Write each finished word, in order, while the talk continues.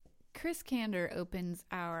Chris Kander opens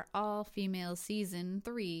our all-female season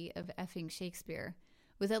 3 of Effing Shakespeare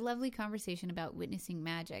with a lovely conversation about witnessing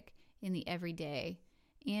magic in the everyday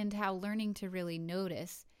and how learning to really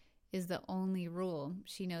notice is the only rule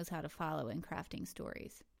she knows how to follow in crafting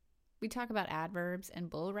stories. We talk about adverbs and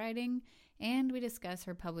bull riding, and we discuss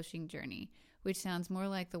her publishing journey, which sounds more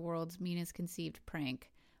like the world's meanest conceived prank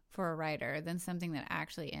for a writer than something that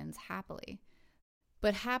actually ends happily.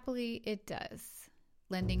 But happily it does,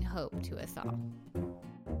 lending hope to us all.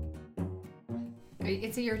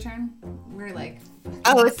 Is it your turn? We're like...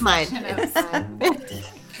 Oh, it's mine. It's mine.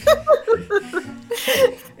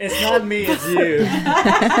 It's not me, it's you.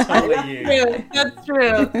 Totally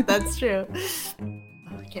you. That's true.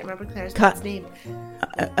 Oh, I can't remember Claire's last name.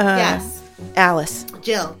 Yes. Alice.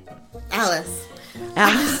 Jill. Alice.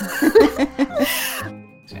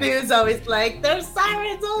 She was always like, there's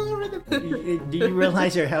sirens all over the place. Do you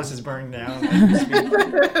realize your house is burning down?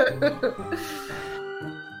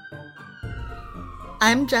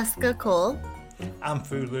 I'm Jessica Cole. I'm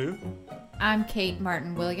Fulu. I'm Kate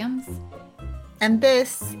Martin Williams. And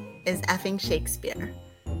this is Effing Shakespeare.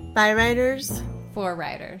 By writers. For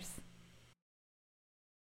writers.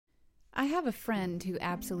 I have a friend who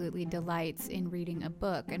absolutely delights in reading a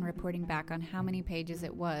book and reporting back on how many pages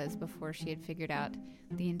it was before she had figured out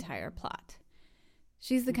the entire plot.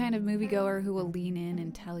 She's the kind of moviegoer who will lean in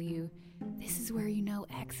and tell you, this is where you know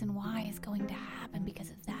X and Y is going to happen because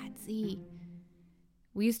of that Z.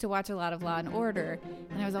 We used to watch a lot of Law & Order,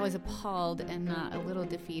 and I was always appalled and not a little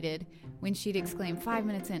defeated when she'd exclaim 5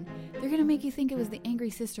 minutes in, they're going to make you think it was the angry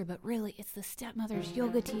sister, but really it's the stepmother's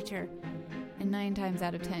yoga teacher. And 9 times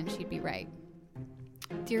out of 10, she'd be right.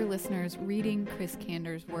 Dear listeners, reading Chris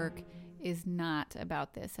Kander's work is not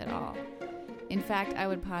about this at all. In fact, I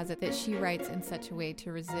would posit that she writes in such a way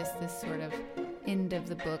to resist this sort of end of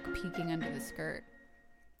the book peeking under the skirt.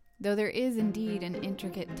 Though there is indeed an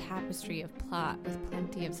intricate tapestry of plot with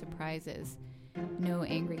plenty of surprises, no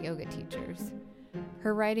angry yoga teachers.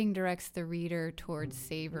 Her writing directs the reader towards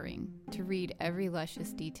savoring, to read every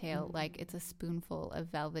luscious detail like it's a spoonful of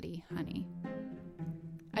velvety honey.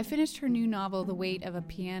 I finished her new novel, The Weight of a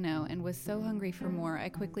Piano, and was so hungry for more, I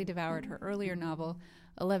quickly devoured her earlier novel,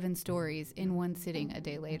 11 Stories, in one sitting a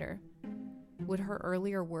day later. Would her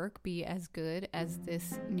earlier work be as good as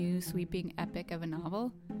this new sweeping epic of a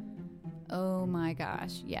novel? Oh my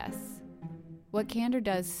gosh, yes. What Kander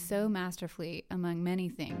does so masterfully, among many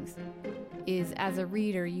things, is as a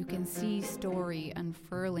reader you can see story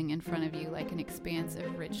unfurling in front of you like an expanse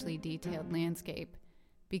of richly detailed landscape,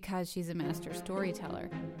 because she's a master storyteller.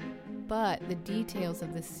 But the details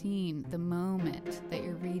of the scene, the moment that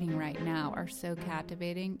you're reading right now, are so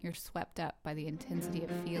captivating, you're swept up by the intensity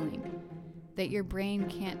of feeling, that your brain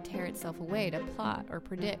can't tear itself away to plot or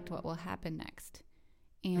predict what will happen next.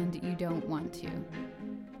 And you don't want to.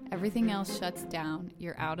 Everything else shuts down,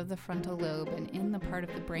 you're out of the frontal lobe and in the part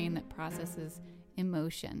of the brain that processes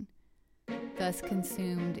emotion. Thus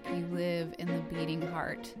consumed, you live in the beating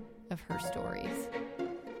heart of her stories.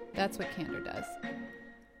 That's what Kander does.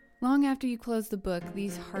 Long after you close the book,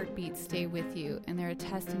 these heartbeats stay with you, and they're a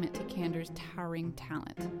testament to Kander's towering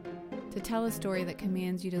talent to tell a story that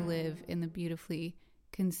commands you to live in the beautifully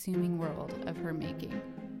consuming world of her making.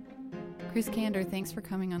 Chris Kander, thanks for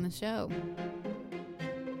coming on the show.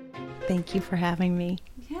 Thank you for having me.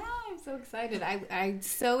 Yeah, I'm so excited. I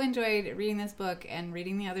so enjoyed reading this book and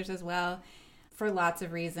reading the others as well for lots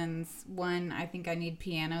of reasons. One, I think I need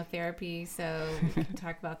piano therapy, so we can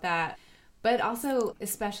talk about that. But also,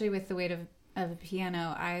 especially with The Weight of a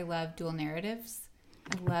Piano, I love dual narratives.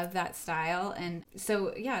 I love that style. And so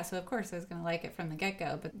of course I was going to like it from the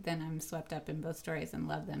get-go, but then I'm swept up in both stories and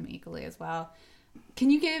love them equally as well. Can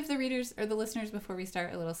you give the readers or the listeners before we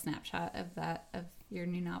start a little snapshot of your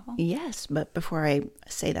new novel? Yes, but before I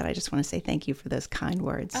say that, I just want to say thank you for those kind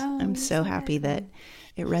words. Oh, I'm so happy that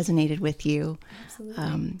it resonated with you. Absolutely.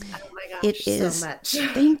 Oh my gosh, it is so much.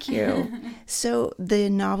 Thank you. So the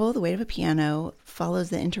novel, The Weight of a Piano, follows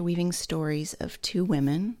the interweaving stories of 2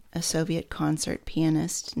 women, a Soviet concert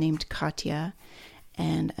pianist named Katya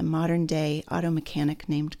and a modern-day auto mechanic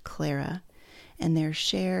named Clara, and their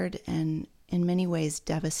shared and in many ways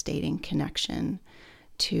devastating connection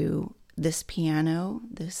to this piano,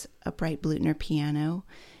 this upright Blüthner piano,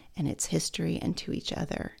 and its history, and to each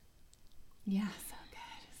other. Yeah, so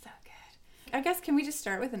good. I guess, can we just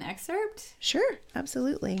start with an excerpt? Sure,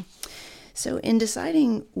 absolutely. So in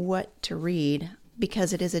deciding what to read,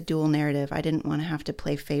 because it is a dual narrative, I didn't want to have to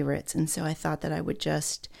play favorites, and so I thought that I would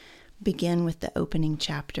just begin with the opening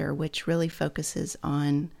chapter, which really focuses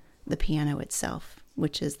on the piano itself,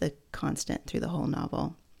 which is the constant through the whole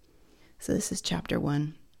novel. So this is chapter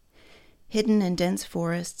 1. Hidden in dense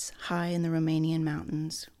forests high in the Romanian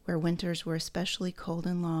mountains, where winters were especially cold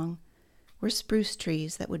and long, were spruce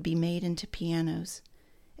trees that would be made into pianos,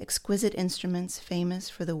 exquisite instruments famous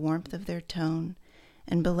for the warmth of their tone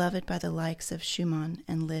and beloved by the likes of Schumann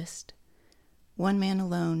and Liszt. One man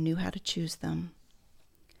alone knew how to choose them.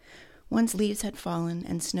 Once leaves had fallen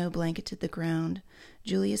and snow blanketed the ground,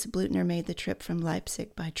 Julius Blüthner made the trip from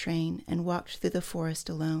Leipzig by train and walked through the forest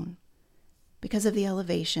alone. Because of the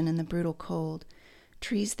elevation and the brutal cold,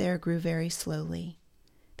 trees there grew very slowly.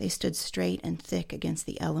 They stood straight and thick against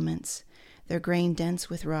the elements, their grain dense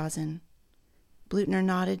with rosin. Blüthner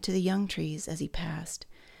nodded to the young trees as he passed,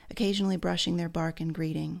 occasionally brushing their bark in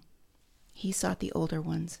greeting. He sought the older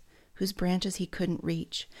ones, whose branches he couldn't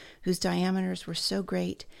reach, whose diameters were so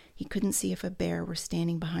great he couldn't see if a bear were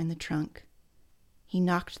standing behind the trunk. He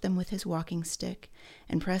knocked them with his walking stick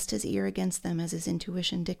and pressed his ear against them as his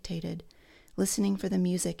intuition dictated, listening for the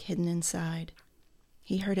music hidden inside.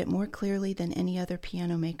 He heard it more clearly than any other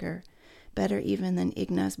piano maker, better even than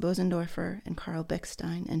Ignaz Bosendorfer and Carl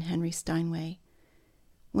Bechstein and Henry Steinway.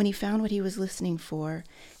 When he found what he was listening for,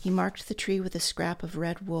 he marked the tree with a scrap of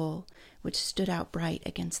red wool, which stood out bright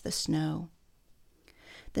against the snow.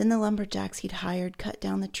 Then the lumberjacks he'd hired cut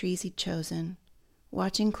down the trees he'd chosen.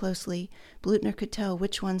 Watching closely, Blüthner could tell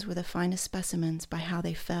which ones were the finest specimens by how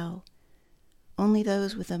they fell. Only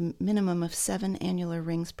those with a minimum of 7 annular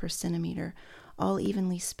rings per centimeter, all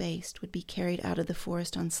evenly spaced, would be carried out of the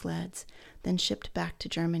forest on sleds, then shipped back to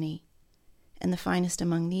Germany. And the finest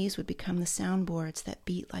among these would become the soundboards that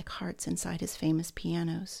beat like hearts inside his famous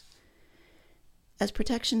pianos. As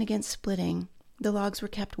protection against splitting, the logs were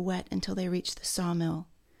kept wet until they reached the sawmill.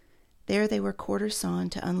 There they were quarter sawn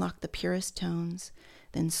to unlock the purest tones,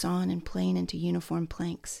 then sawn and planed into uniform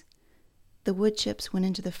planks. The wood chips went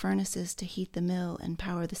into the furnaces to heat the mill and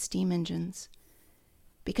power the steam engines.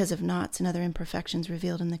 Because of knots and other imperfections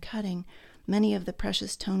revealed in the cutting, many of the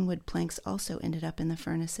precious tonewood planks also ended up in the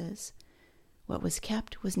furnaces. What was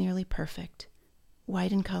kept was nearly perfect.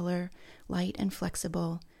 White in color, light and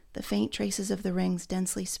flexible, the faint traces of the rings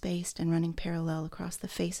densely spaced and running parallel across the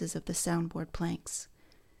faces of the soundboard planks.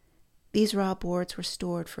 These raw boards were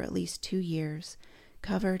stored for at least 2 years,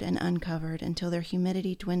 covered and uncovered until their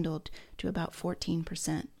humidity dwindled to about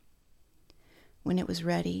 14%. When it was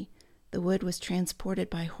ready, the wood was transported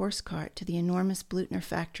by horse cart to the enormous Blüthner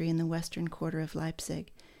factory in the western quarter of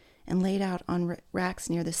Leipzig and laid out on racks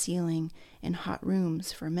near the ceiling in hot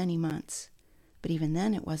rooms for many months. But even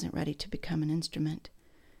then it wasn't ready to become an instrument.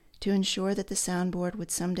 To ensure that the soundboard would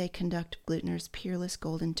someday conduct Blüthner's peerless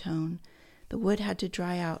golden tone, the wood had to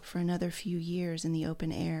dry out for another few years in the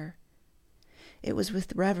open air. It was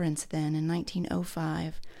with reverence then, in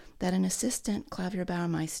 1905, that an assistant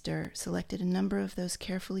Klavierbaumeister selected a number of those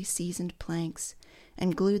carefully seasoned planks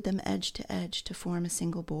and glued them edge to form a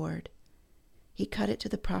single board. He cut it to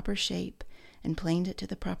the proper shape and planed it to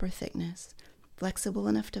the proper thickness, flexible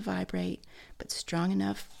enough to vibrate, but strong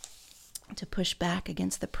enough to push back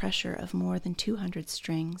against the pressure of more than 200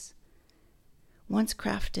 strings. Once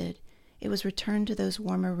crafted, it was returned to those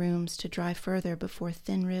warmer rooms to dry further before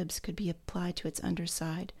thin ribs could be applied to its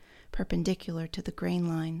underside, perpendicular to the grain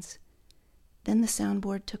lines. Then the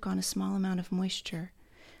soundboard took on a small amount of moisture,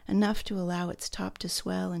 enough to allow its top to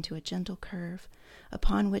swell into a gentle curve,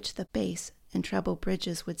 upon which the bass and treble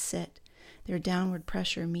bridges would sit, their downward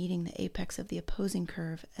pressure meeting the apex of the opposing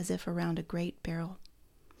curve as if around a great barrel.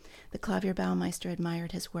 The Klavierbaumeister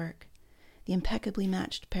admired his work. The impeccably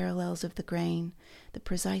matched parallels of the grain, the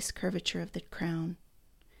precise curvature of the crown.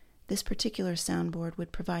 This particular soundboard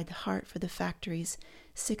would provide the heart for the factory's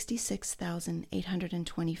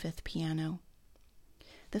 66,825th piano.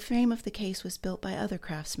 The frame of the case was built by other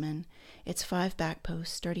craftsmen, its 5 backposts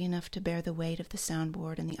sturdy enough to bear the weight of the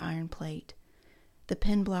soundboard and the iron plate. The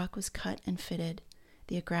pin block was cut and fitted.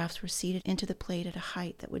 The agraffes were seated into the plate at a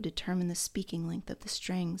height that would determine the speaking length of the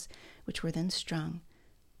strings, which were then strung.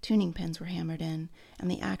 Tuning pins were hammered in, and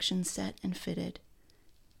the action set and fitted.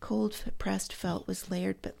 Cold-pressed felt was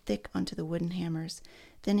layered but thick onto the wooden hammers,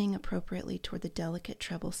 thinning appropriately toward the delicate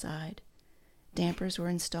treble side. Dampers were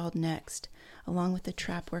installed next, along with the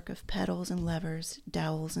trapwork of pedals and levers,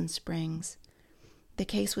 dowels and springs. The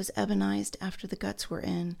case was ebonized after the guts were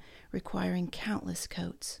in, requiring countless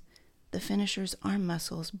coats. The finisher's arm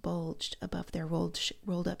muscles bulged above their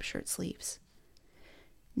rolled-up shirt sleeves.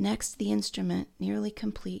 Next, the instrument, nearly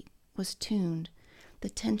complete, was tuned, the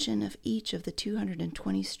tension of each of the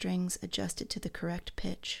 220 strings adjusted to the correct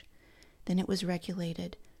pitch. Then it was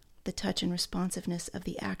regulated, the touch and responsiveness of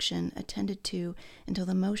the action attended to until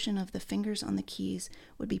the motion of the fingers on the keys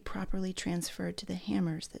would be properly transferred to the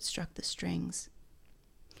hammers that struck the strings.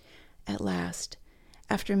 At last,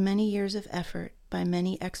 after many years of effort by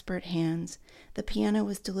many expert hands, the piano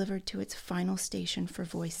was delivered to its final station for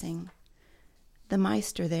voicing. The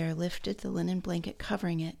Meister there lifted the linen blanket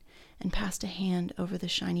covering it and passed a hand over the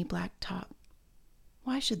shiny black top.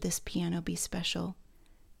 Why should this piano be special?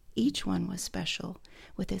 Each one was special,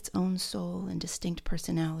 with its own soul and distinct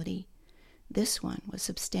personality. This one was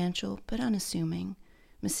substantial but unassuming,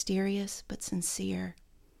 mysterious but sincere.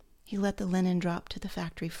 He let the linen drop to the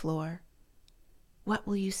factory floor. "What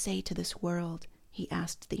will you say to this world?" he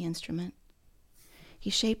asked the instrument. He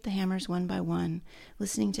shaped the hammers one by one,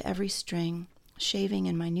 listening to every string, shaving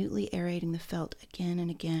and minutely aerating the felt again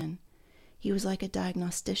and again. He was like a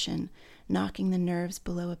diagnostician, knocking the nerves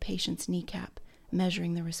below a patient's kneecap,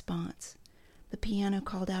 measuring the response. The piano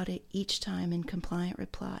called out each time in compliant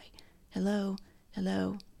reply, "Hello,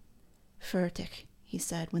 hello." "Fertig," he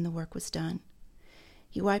said when the work was done.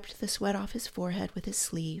 He wiped the sweat off his forehead with his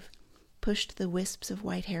sleeve, pushed the wisps of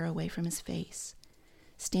white hair away from his face.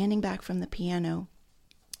 Standing back from the piano,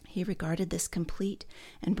 he regarded this complete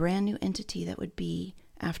and brand new entity that would be,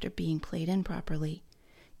 after being played in properly,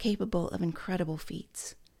 capable of incredible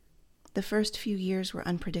feats. The first few years were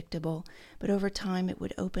unpredictable, but over time it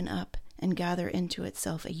would open up and gather into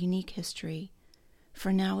itself a unique history.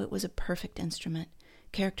 For now it was a perfect instrument,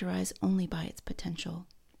 characterized only by its potential.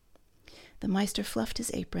 The Meister fluffed his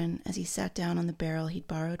apron as he sat down on the barrel he'd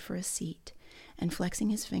borrowed for a seat, and flexing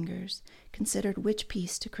his fingers, considered which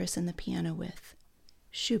piece to christen the piano with.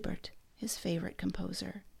 Schubert, his favorite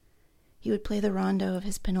composer. He would play the rondo of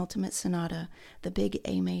his penultimate sonata, the big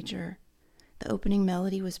A major. The opening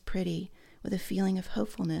melody was pretty, with a feeling of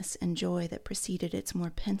hopefulness and joy that preceded its more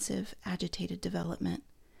pensive, agitated development.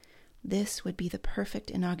 This would be the perfect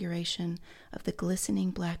inauguration of the glistening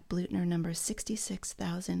black Blüthner number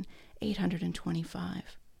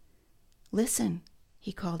 66,825. "Listen,"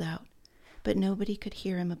 he called out, but nobody could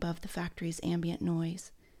hear him above the factory's ambient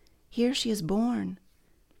noise. "Here she is born."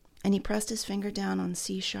 And he pressed his finger down on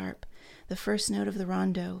C sharp, the first note of the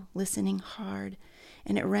rondo, listening hard,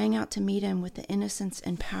 and it rang out to meet him with the innocence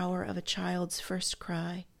and power of a child's first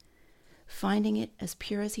cry. Finding it as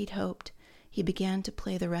pure as he'd hoped, he began to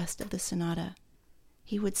play the rest of the sonata.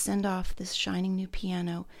 He would send off this shining new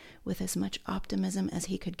piano with as much optimism as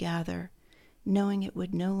he could gather, knowing it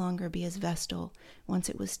would no longer be his Vestal once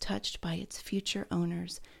it was touched by its future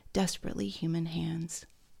owner's desperately human hands.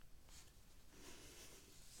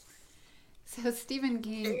 So Stephen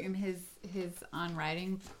King, in his On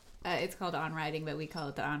Writing, it's called On Writing, but we call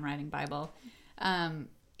it the On Writing Bible. I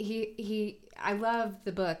love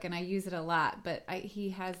the book and I use it a lot, but he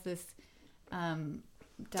has this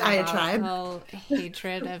diatribe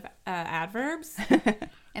hatred of adverbs,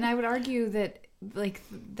 and I would argue that like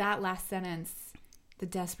that last sentence, the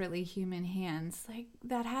desperately human hands, like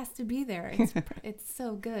that has to be there. It's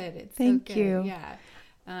so good. It's Thank so good. you. Yeah,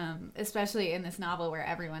 especially in this novel where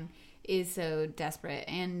everyone is so desperate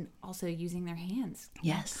and also using their hands.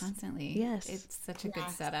 Yes, constantly. Yes, it's such a good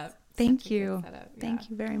setup. Thank you. Thank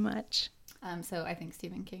you very much. So I think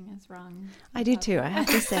Stephen King is wrong. I do too. I have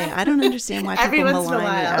to say, I don't understand why people malign the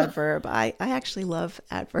adverb. I actually love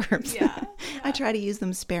adverbs. Yeah. I try to use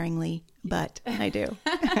them sparingly, but I do.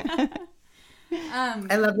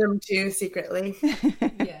 I love them too, secretly.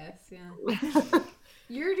 Yes, yeah.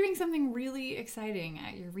 You're doing something really exciting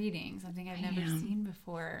at your reading, something I've never seen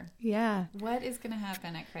before. Yeah. What is going to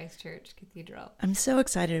happen at Christ Church Cathedral? I'm so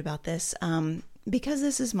excited about this. Because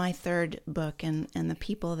this is my third book, and the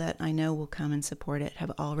people that I know will come and support it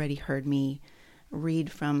have already heard me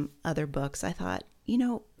read from other books, I thought,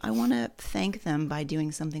 I want to thank them by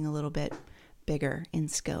doing something a little bit bigger in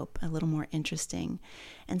scope, a little more interesting.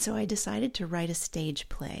 And so I decided to write a stage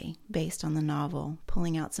play based on the novel,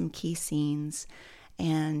 pulling out some key scenes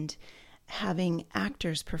and having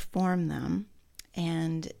actors perform them.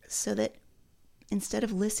 And so that instead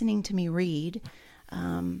of listening to me read,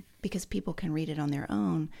 because people can read it on their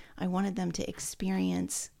own, I wanted them to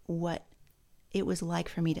experience what it was like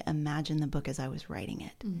for me to imagine the book as I was writing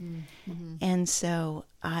it. Mm-hmm, mm-hmm. And so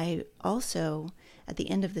I also, at the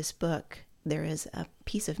end of this book, there is a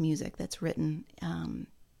piece of music that's written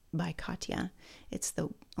by Katja. It's the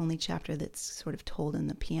only chapter that's sort of told in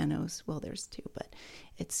the piano's, well, there's two, but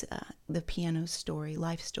it's the piano story,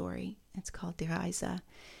 life story. It's called Die Reise.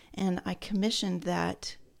 And I commissioned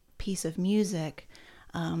that piece of music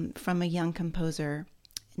from a young composer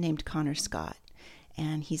named Connor Scott.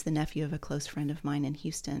 And he's the nephew of a close friend of mine in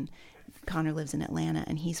Houston. Connor lives in Atlanta,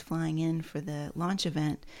 and he's flying in for the launch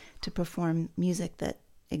event to perform music that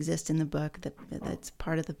exists in the book, that's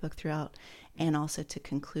part of the book throughout, and also to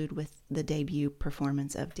conclude with the debut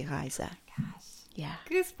performance of Die Reise. Gosh. Yeah.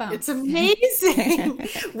 Goosebumps. It's amazing.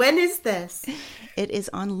 When is this? It is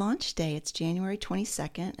on launch day. It's January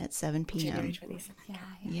 22nd at 7 p.m. January 22nd. Yeah.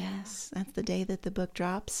 Yes, that's the day that the book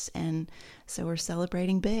drops. And so we're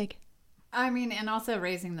celebrating big. I mean, and also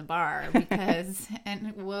raising the bar because,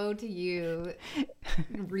 and woe to you,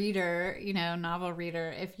 reader, novel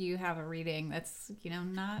reader, if you have a reading that's,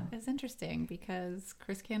 not as interesting because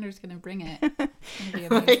Chris Kander's going to bring it. It's going to be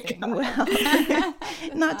amazing. Well,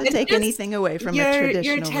 not to take anything away from a traditional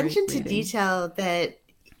your attention to reading. detail that,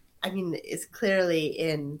 is clearly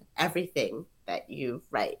in everything that you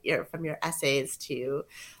write. From your essays to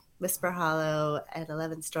Whisper Hollow and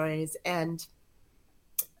 11 Stories and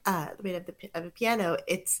The Weight of a Piano.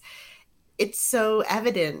 It's so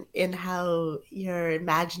evident in how you're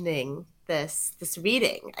imagining this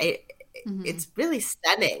reading. It's really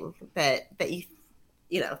stunning that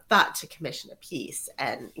you thought to commission a piece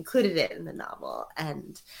and included it in the novel,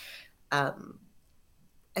 and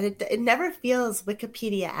it never feels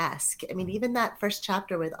Wikipedia-esque. Even that first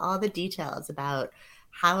chapter with all the details about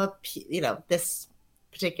how this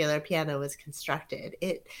particular piano was constructed,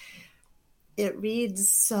 it reads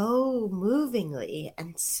so movingly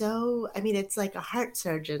and so, it's like a heart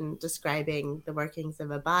surgeon describing the workings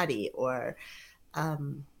of a body, or,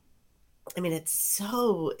 it's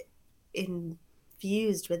so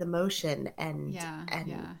infused with emotion and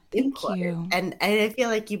input. And I feel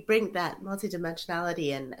like you bring that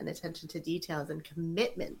multidimensionality and attention to details and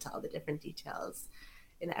commitment to all the different details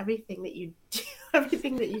in everything that you do,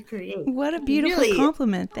 everything that you create. What a beautiful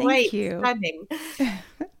compliment. Thank you. Stunning.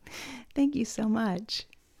 Thank you so much.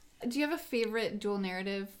 Do you have a favorite dual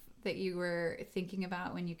narrative that you were thinking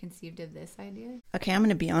about when you conceived of this idea? Okay, I'm going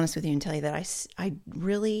to be honest with you and tell you that I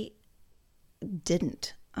really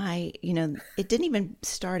didn't. It didn't even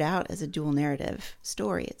start out as a dual narrative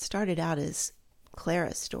story. It started out as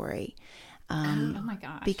Clara's story. Oh my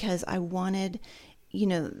gosh. Because I wanted,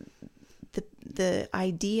 the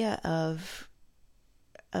idea of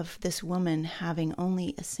this woman having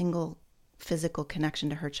only a single physical connection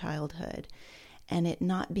to her childhood, and it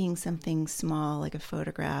not being something small like a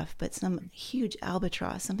photograph, but some huge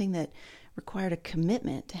albatross, something that required a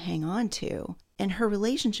commitment to hang on to. And her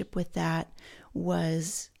relationship with that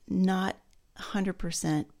was not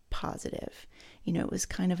 100% positive. It was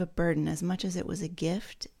kind of a burden. As much as it was a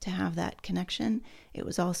gift to have that connection, it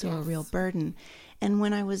was also a real burden. And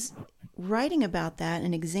when I was writing about that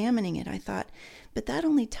and examining it, I thought, but that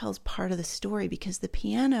only tells part of the story, because the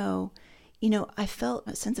piano, I felt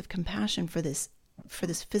a sense of compassion for this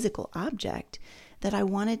physical object, that I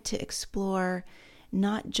wanted to explore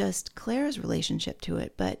not just Clara's relationship to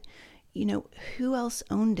it, but, who else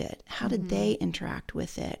owned it? How did they interact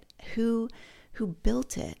with it? Who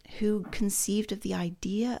built it? Who conceived of the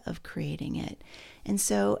idea of creating it? And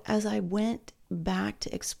so as I went back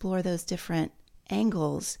to explore those different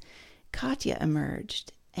angles, Katya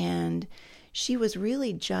emerged, and she was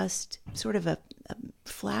really just sort of a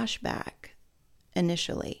flashback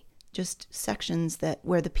initially, just sections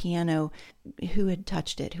where the piano, who had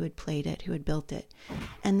touched it, who had played it, who had built it.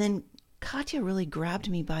 And then Katya really grabbed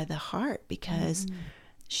me by the heart, because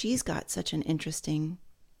she's got such an interesting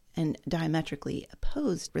and diametrically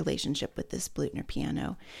opposed relationship with this Blüthner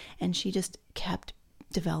piano, and she just kept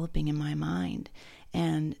developing in my mind.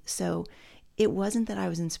 And so it wasn't that I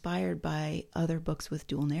was inspired by other books with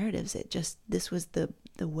dual narratives. This was the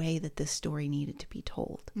way that this story needed to be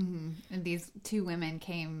told. And these two women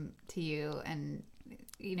came to you, and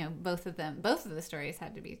both of the stories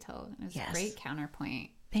had to be told. It was a great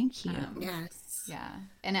counterpoint. Thank you. Yes. Yeah.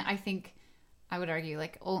 And I think I would argue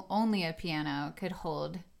like only a piano could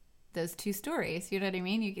hold those two stories. You know what I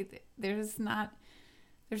mean? There's not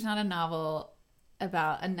a novel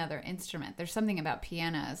about another instrument. There's something about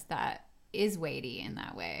pianos that is weighty in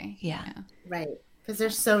that way. Yeah. Right. Because they're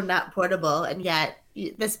so not portable, and yet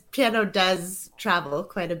this piano does travel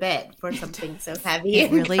quite a bit for something so heavy.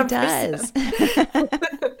 It really does.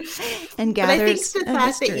 And gathers but I think the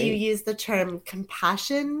fact history. that you use the term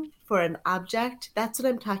compassion for an object, that's what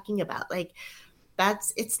I'm talking about. Like,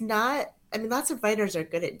 it's not, lots of writers are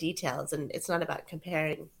good at details, and it's not about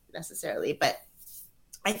comparing necessarily, but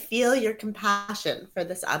I feel your compassion for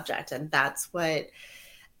this object, and that's what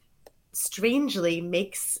strangely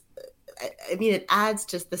makes, it adds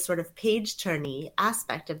just this sort of page-turny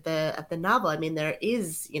aspect of the novel. There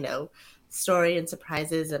is, story and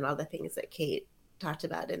surprises and all the things that Kate talked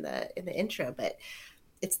about in the intro, but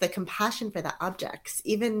it's the compassion for the objects.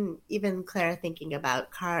 Even Clara thinking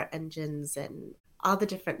about car engines and all the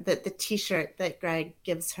different the T-shirt that Greg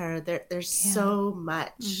gives her. There's so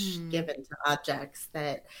much given to objects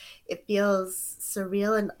that it feels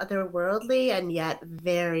surreal and otherworldly, and yet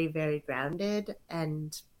very, very grounded.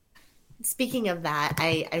 And speaking of that,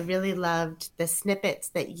 I really loved the snippets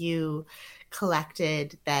that you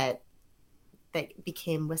collected that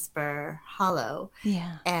became Whisper Hollow.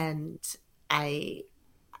 Yeah. And I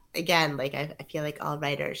feel like all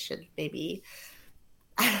writers should maybe,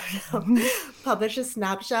 I don't know, publish a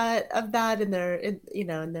snapshot of that in their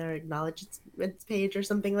acknowledgements page or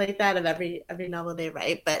something like that of every novel they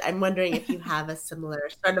write. But I'm wondering if you have a similar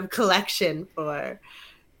sort of collection for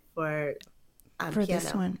piano.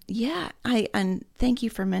 This one. Yeah. And thank you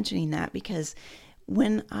for mentioning that, because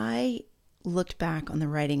when I looked back on the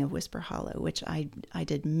writing of Whisper Hollow, which I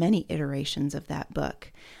did many iterations of that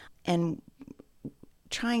book, and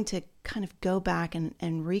trying to kind of go back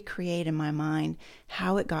and recreate in my mind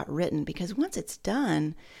how it got written, because once it's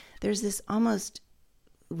done, there's this almost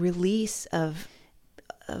release of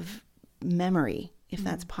memory, if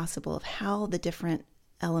that's possible, of how the different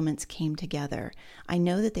elements came together. I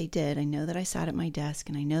know that they did. I know that I sat at my desk,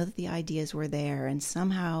 and I know that the ideas were there, and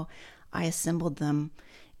somehow I assembled them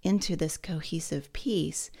into this cohesive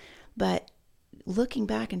piece. But looking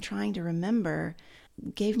back and trying to remember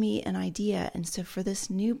gave me an idea. And so for this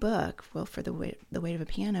new book, for the Weight of a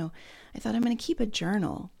Piano, I thought I'm going to keep a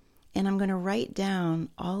journal, and I'm going to write down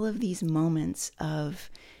all of these moments of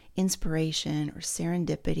inspiration or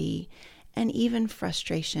serendipity and even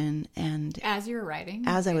frustration. And as you were writing,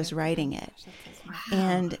 as I was writing it,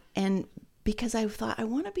 and because I thought I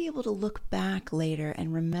want to be able to look back later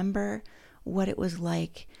and remember what it was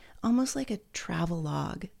like, almost like a travel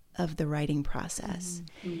log of the writing process.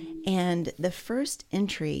 And the first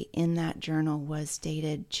entry in that journal was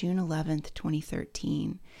dated June 11th,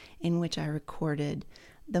 2013, in which I recorded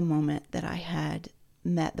the moment that I had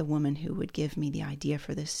met the woman who would give me the idea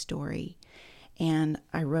for this story. And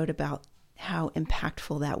I wrote about how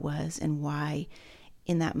impactful that was, and why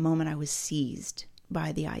in that moment I was seized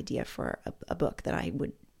by the idea for a book that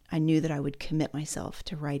I knew that I would commit myself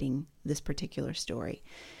to writing this particular story.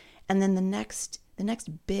 And then the next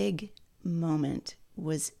big moment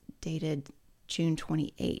was dated June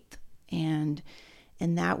 28th. And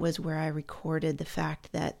that was where I recorded the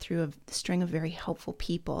fact that through a string of very helpful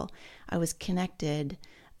people, I was connected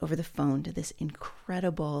over the phone to this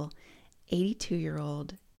incredible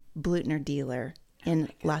 82-year-old Blutner dealer in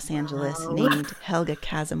Los Angeles named Helga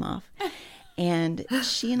Kazimov. And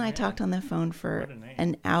she and I talked on the phone for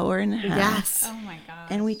an hour and a half. Yes. Oh my gosh.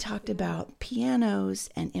 And we talked about pianos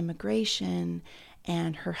and immigration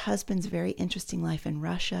and her husband's very interesting life in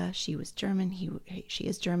Russia. She was German. She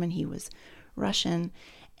is German. He was Russian.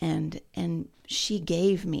 And she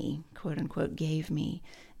gave me, quote unquote,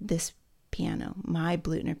 this piano, my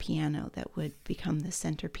Blutner piano, that would become the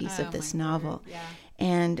centerpiece of this novel. Yeah.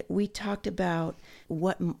 And we talked about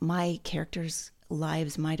what my characters'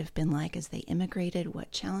 lives might have been like as they immigrated,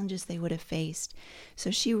 what challenges they would have faced. So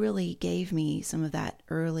she really gave me some of that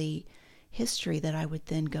early history that I would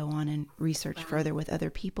then go on and research further with other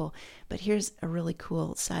people. But here's a really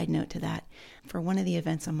cool side note to that. For one of the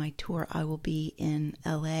events on my tour, I will be in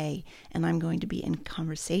LA, and I'm going to be in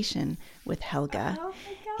conversation with Helga. Oh my God.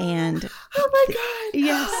 And oh my God.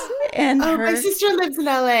 Yes. And my sister lives in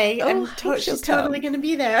LA. She's come. totally going to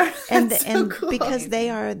be there. And so cool. Because they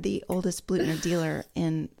are the oldest Blutner dealer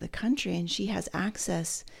in the country, and she has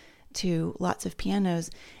access to lots of pianos,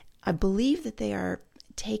 I believe that they are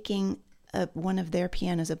taking one of their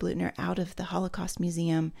pianos, a Blutner, out of the Holocaust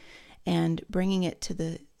Museum and bringing it to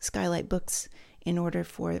the Skylight Books in order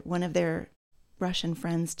for one of their Russian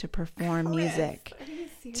friends to perform music.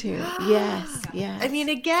 Yes. I mean,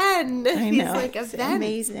 again, these like it's events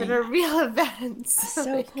amazing. that are real events.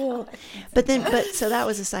 So cool. So that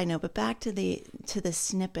was a side note. But back to the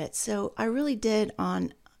snippet. So I really did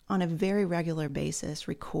on a very regular basis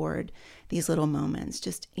record these little moments,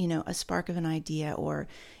 just, a spark of an idea, or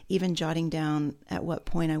even jotting down at what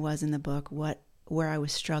point I was in the book, where I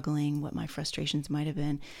was struggling, what my frustrations might have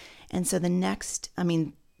been. And so the next,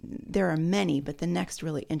 there are many, but the next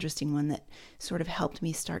really interesting one that sort of helped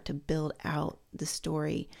me start to build out the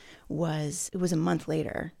story it was a month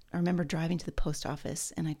later. I remember driving to the post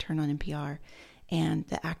office, and I turned on NPR, and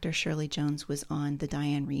the actor Shirley Jones was on the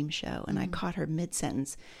Diane Rehm show, and I caught her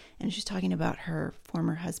mid-sentence, and she was talking about her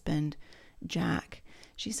former husband, Jack.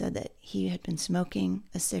 She said that he had been smoking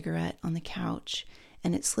a cigarette on the couch,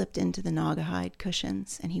 and it slipped into the Naugahyde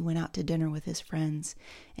cushions, and he went out to dinner with his friends,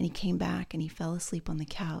 and he came back and he fell asleep on the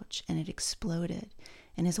couch, and it exploded,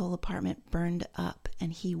 and his whole apartment burned up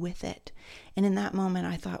and he with it. And in that moment,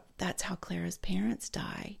 I thought, that's how Clara's parents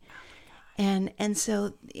die. And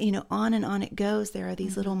so, on and on it goes. There are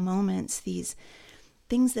these little moments, these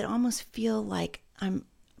things that almost feel like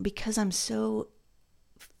because I'm so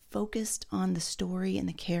focused on the story and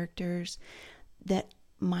the characters, that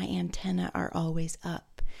my antenna are always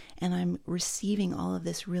up and I'm receiving all of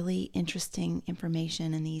this really interesting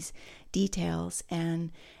information and these details.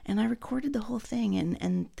 And I recorded the whole thing,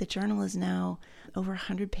 and the journal is now over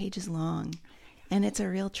 100 pages long, and it's a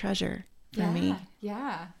real treasure for me.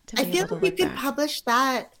 Yeah. I feel like you could publish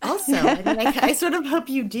that also. I mean, I sort of hope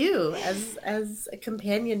you do as a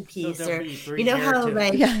companion piece, So or how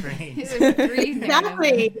like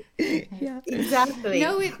exactly, exactly.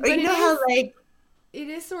 No, how like it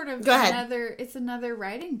is sort of Go ahead. another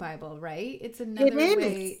writing Bible, right? It's another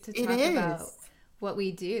way to talk about what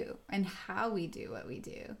we do and how we do what we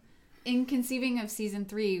do. In conceiving of season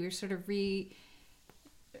 3, we're sort of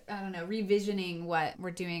revisioning what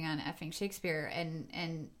we're doing on Effing Shakespeare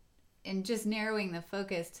and just narrowing the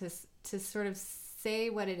focus to sort of say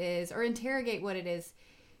what it is or interrogate what it is,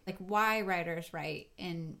 like why writers write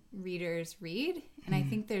and readers read. And I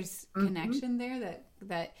think there's connection there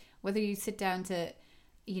that whether you sit down to,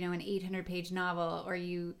 an 800-page novel or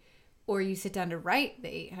you sit down to write the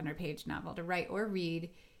 800-page novel, to write or read,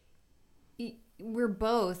 we're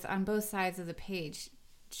both on both sides of the page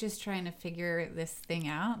just trying to figure this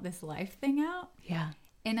life thing out. Yeah.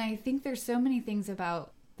 And I think there's so many things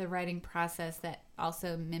about the writing process that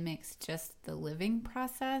also mimics just the living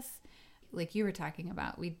process. Like you were talking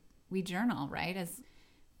about, we journal, right? As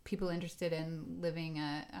people interested in living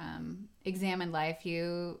a examined life,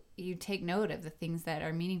 you take note of the things that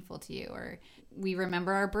are meaningful to you, or we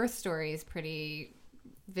remember our birth stories pretty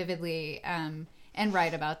vividly and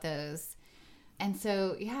write about those. And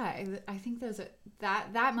so, yeah, I think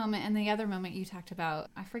that moment and the other moment you talked about,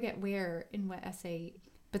 I forget where, in what essay,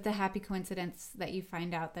 but the happy coincidence that you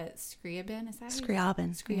find out that Scriabin, is that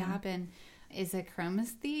Scriabin is a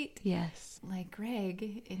chromesthete? Yes. Like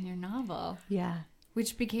Greg in your novel. Yeah.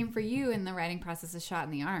 Which became for you in the writing process a shot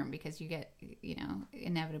in the arm, because you get,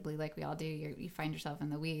 inevitably, like we all do, you find yourself in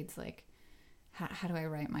the weeds, like, how do I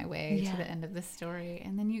write my way to the end of this story?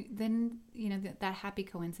 And then that happy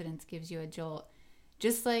coincidence gives you a jolt,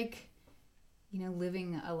 just like,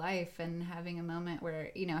 living a life and having a moment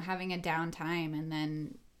where, having a downtime and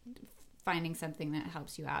then finding something that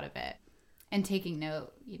helps you out of it and taking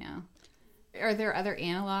note, Are there other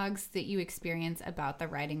analogs that you experience about the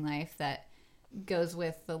writing life that goes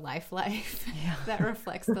with the life that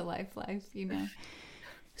reflects the life?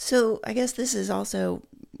 So I guess this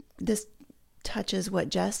touches what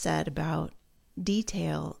Jess said about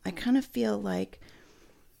detail. I kind of feel like,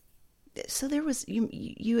 so there was,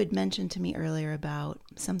 you had mentioned to me earlier about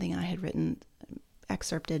something I had written,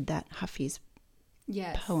 excerpted that Hafiz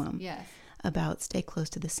poem about stay close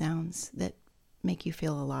to the sounds that make you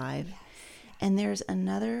feel alive. Yes. And there's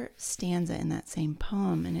another stanza in that same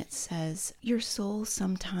poem, and it says, your soul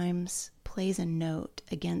sometimes plays a note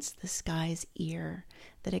against the sky's ear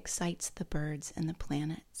that excites the birds and the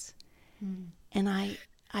planets. And I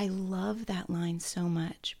love that line so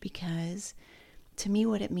much, because to me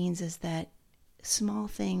what it means is that small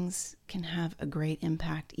things can have a great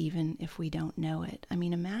impact even if we don't know it. I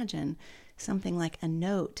mean, imagine something like a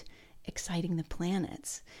note exciting the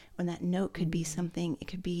planets, when that note could be something, it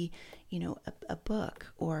could be, a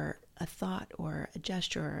book or a thought or a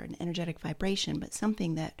gesture or an energetic vibration, but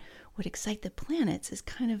something that would excite the planets is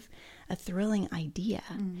kind of a thrilling idea.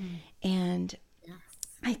 And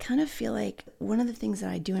I kind of feel like one of the things that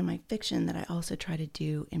I do in my fiction that I also try to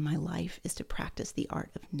do in my life is to practice the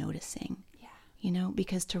art of noticing.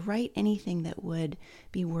 Because to write anything that would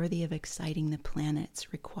be worthy of exciting the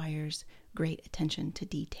planets requires great attention to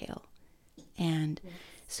detail. And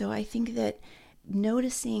so I think that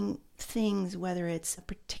noticing things, whether it's a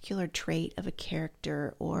particular trait of a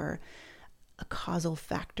character or a causal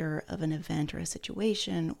factor of an event or a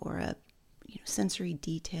situation or a sensory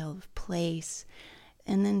detail of place,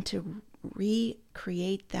 and then to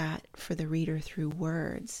recreate that for the reader through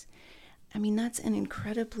words, I mean, that's an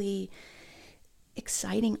incredibly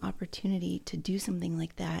exciting opportunity to do something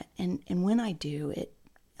like that. And when I do, it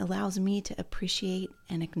allows me to appreciate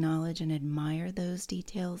and acknowledge and admire those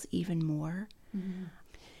details even more.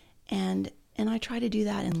 And I try to do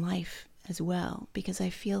that in life as well, because I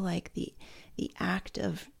feel like the act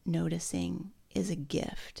of noticing is a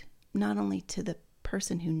gift, not only to the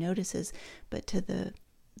person who notices, but to the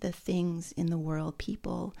things in the world,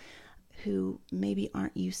 people who maybe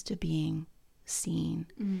aren't used to being seen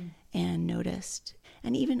and noticed.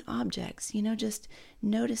 and even objects, just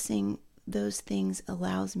noticing those things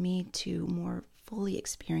allows me to more fully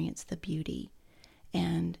experience the beauty.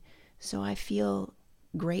 And so I feel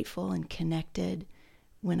grateful and connected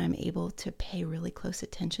when I'm able to pay really close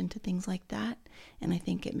attention to things like that. And I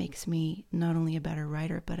think it makes me not only a better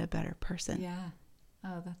writer, but a better person. Yeah.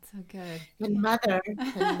 Oh, that's so good. And mother.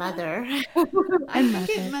 I think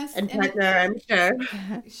it must. And partner, I'm sure.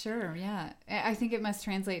 Sure, yeah. I think it must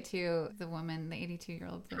translate to the woman, the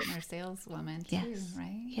 82-year-old footwear saleswoman too, Yes.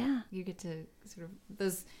 right? Yeah. You get to sort of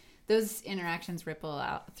those interactions ripple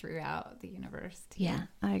out throughout the universe too. Yeah,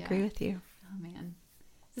 I agree with you. Oh man.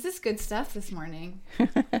 This is good stuff this morning.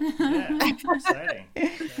 Yeah,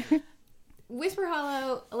 exciting. Whisper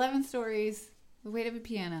Hollow, 11 Stories, The Weight of a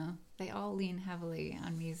Piano. They all lean heavily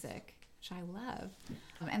on music, which I love.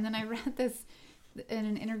 And then I read this in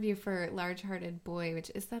an interview for Large Hearted Boy, which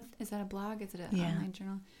is that a blog? Is it an online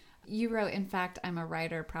journal? You wrote, in fact, I'm a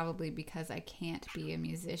writer probably because I can't be a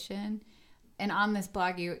musician. And on this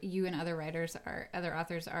blog, you and other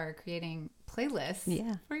authors are creating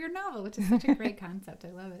playlists for your novel, which is such a great concept. I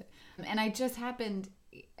love it. And I just happened,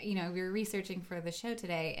 we were researching for the show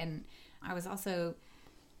today, and I was also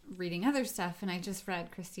reading other stuff, and I just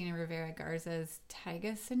read Christina Rivera Garza's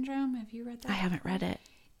Taiga Syndrome. Have you read that? I haven't read it.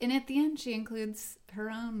 And at the end, she includes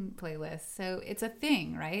her own playlist. So it's a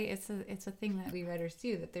thing, right? It's a thing that we writers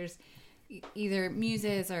do, that there's either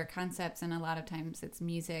muses or concepts, and a lot of times it's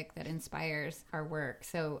music that inspires our work.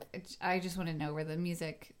 So I just want to know where the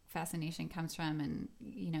music fascination comes from, and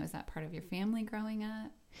is that part of your family growing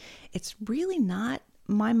up? It's really not.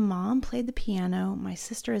 My mom played the piano. My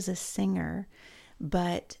sister is a singer,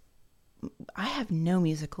 but I have no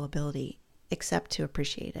musical ability except to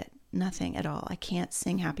appreciate it. Nothing at all. I can't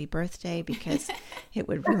sing Happy Birthday because it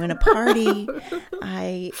would ruin a party.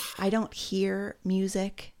 I don't hear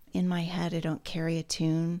music in my head. I don't carry a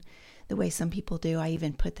tune the way some people do. I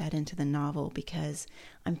even put that into the novel because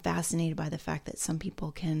I'm fascinated by the fact that some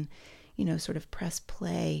people can, sort of press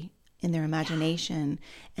play in their imagination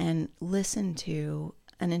and listen to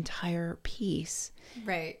an entire piece,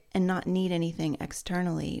 right, and not need anything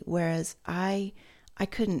externally, whereas I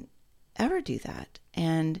couldn't ever do that.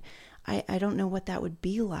 And I don't know what that would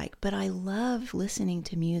be like, but I love listening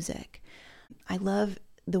to music. I love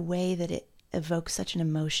the way that it evokes such an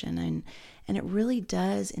emotion, and it really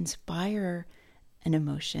does inspire an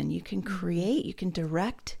emotion. You can create, you can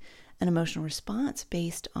direct an emotional response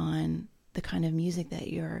based on the kind of music that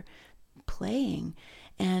you're playing,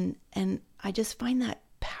 and I just find that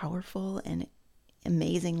powerful and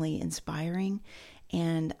amazingly inspiring,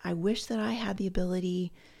 and I wish that I had the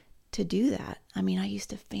ability to do that. I mean, I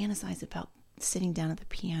used to fantasize about sitting down at the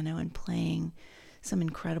piano and playing some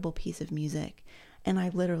incredible piece of music, and I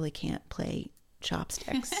literally can't play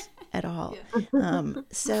chopsticks at all.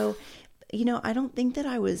 So, I don't think that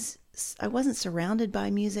I wasn't surrounded by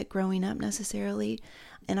music growing up necessarily,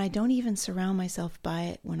 and I don't even surround myself by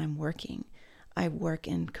it when I'm working. I work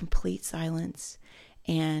in complete silence,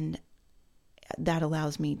 and that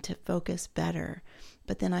allows me to focus better,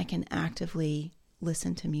 but then I can actively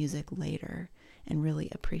listen to music later and really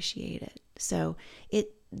appreciate it. So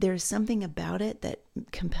there's something about it that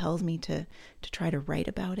compels me to try to write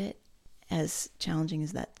about it, as challenging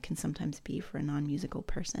as that can sometimes be for a non-musical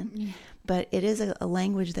person. Yeah. But it is a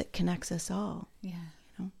language that connects us all. Yeah.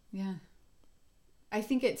 Yeah. I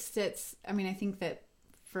think it sits, I think that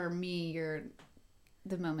for me,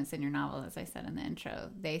 the moments in your novel, as I said in the intro,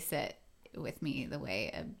 they sit with me the way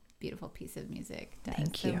a beautiful piece of music does.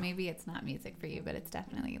 Thank you. So maybe it's not music for you, but it's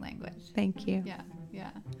definitely language. Thank you. Yeah.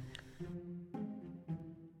 Yeah.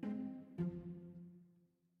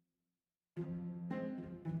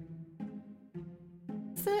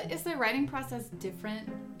 Is the writing process different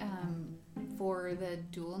for the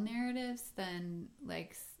dual narratives than,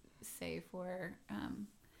 like, say for...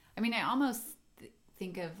 I almost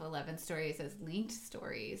think of 11 Stories as linked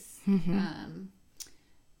stories. Mm-hmm.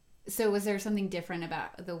 So was there something different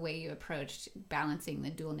about the way you approached balancing the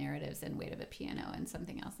dual narratives and Weight of a Piano, and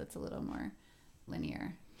something else that's a little more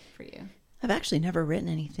linear for you? I've actually never written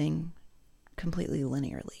anything completely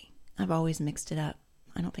linearly. I've always mixed it up.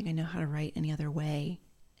 I don't think I know how to write any other way.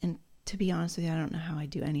 And to be honest with you, I don't know how I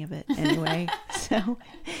do any of it anyway. So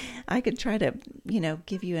I could try to,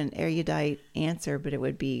 give you an erudite answer, but it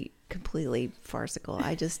would be completely farcical.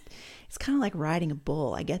 It's kind of like riding a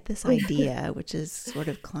bull. I get this idea, which is sort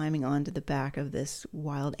of climbing onto the back of this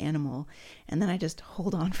wild animal, and then I just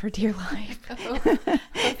hold on for dear life.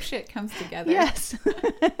 Hope shit comes together. Yes.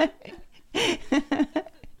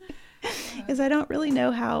 Because I don't really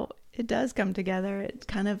know how it does come together. It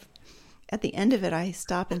kind of at the end of it, I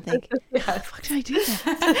stop and think, how the fuck did I do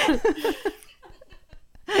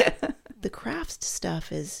that? The craft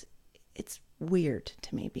stuff it's weird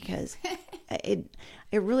to me because it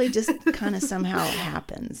really just kind of somehow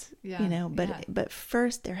happens, but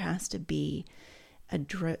first there has to be a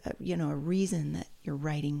reason that you're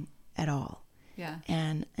writing at all. Yeah.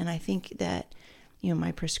 And I think that,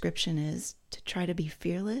 my prescription is to try to be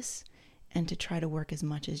fearless and to try to work as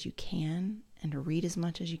much as you can and to read as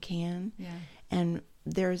much as you can. Yeah. And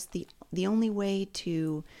there's the only way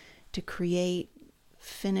to create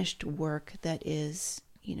finished work that is,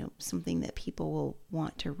 something that people will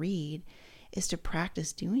want to read is to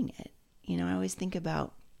practice doing it. I always think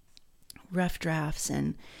about rough drafts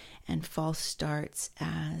and false starts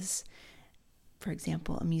as, for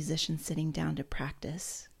example, a musician sitting down to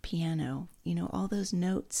practice piano. All those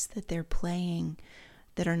notes that they're playing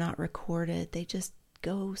that are not recorded, they just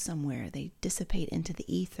go somewhere. They dissipate into the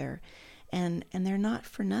ether, and they're not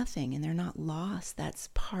for nothing, and they're not lost. That's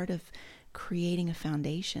part of creating a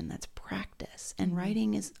foundation. That's practice, and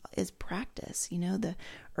writing is practice. The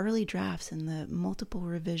early drafts and the multiple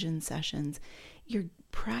revision sessions, you're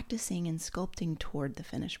practicing and sculpting toward the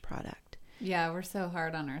finished product. Yeah, we're so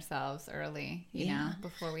hard on ourselves early,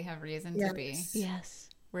 before we have reason to be. Yes.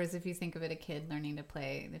 Whereas if you think of it, a kid learning to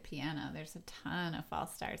play the piano, there's a ton of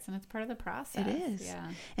false starts, and it's part of the process. It is. Yeah.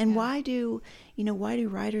 And why do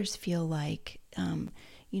writers feel like, we're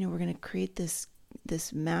going to create this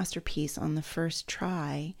masterpiece on the first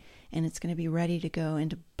try, and it's going to be ready to go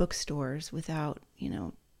into bookstores without,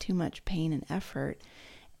 too much pain and effort.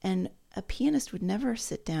 And a pianist would never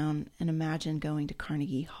sit down and imagine going to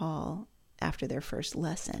Carnegie Hall after their first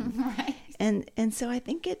lesson. Right. And so I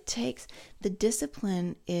think it takes, the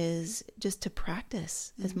discipline is just to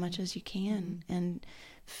practice as much as you can and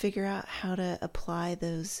figure out how to apply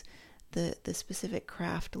those, the specific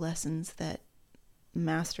craft lessons that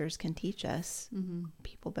masters can teach us,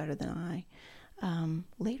 people better than I,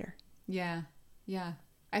 later. Yeah. Yeah.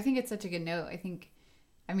 I think it's such a good note.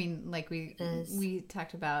 Like we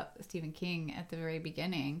talked about Stephen King at the very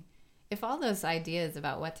beginning. If all those ideas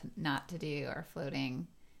about what not to do are floating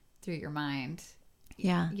through your mind,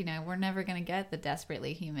 we're never going to get the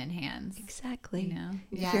desperately human hands. Exactly.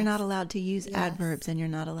 Yes. If you're not allowed to use adverbs and you're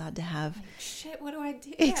not allowed to have... Shit, what do I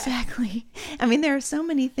do? Exactly. There are so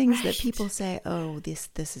many things that people say, oh, this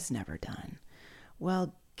is never done.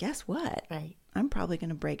 Well, guess what? Right. I'm probably going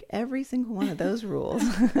to break every single one of those rules.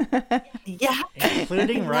 Yeah.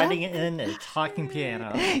 Including writing in a talking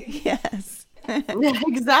piano. Yes.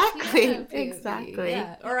 Exactly. Yeah, Exactly.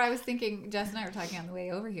 Yeah. Or I was thinking, Jess and I were talking on the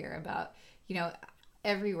way over here about,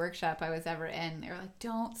 every workshop I was ever in, they were like,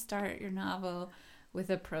 don't start your novel with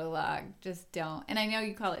a prologue. Just don't. And I know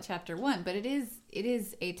you call it chapter 1, but it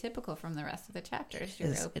is atypical from the rest of the chapters.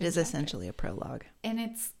 It is essentially a prologue. And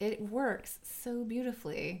it works so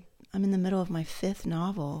beautifully. I'm in the middle of my 5th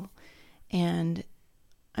novel, and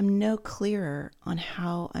I'm no clearer on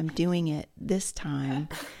how I'm doing it this time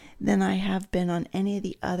than I have been on any of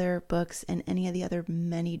the other books and any of the other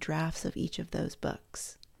many drafts of each of those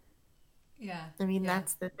books. Yeah.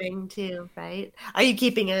 That's the thing too, right? Are you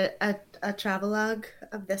keeping a travelogue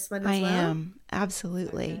of this one as well? I am.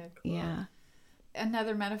 Absolutely. Okay, cool. Yeah.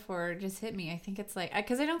 Another metaphor just hit me. I think it's like,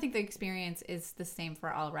 because I don't think the experience is the same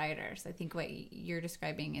for all writers. I think what you're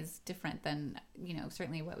describing is different than,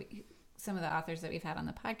 certainly some of the authors that we've had on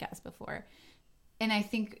the podcast before. And I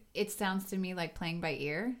think it sounds to me like playing by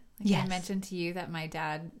ear. Yes. I mentioned to you that my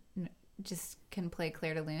dad just can play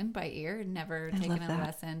Clair de Lune by ear, never taken a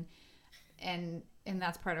lesson. And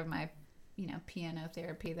that's part of my, piano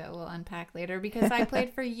therapy that we'll unpack later, because I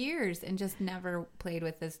played for years and just never played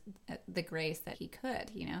with the grace that he could,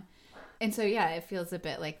 And so, yeah, it feels a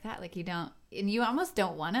bit like that. Like you almost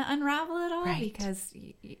don't want to unravel it all, right, because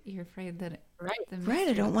you're afraid that Right.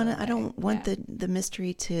 I don't want the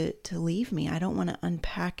mystery to leave me. I don't want to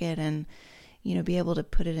unpack it and, be able to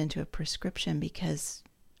put it into a prescription, because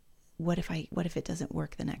what if it doesn't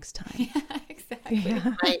work the next time? Yeah, exactly.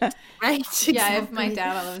 Yeah. Right. Exactly. Yeah, if my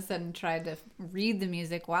dad all of a sudden tried to read the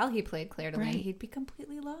music while he played Clair de Lune, he'd be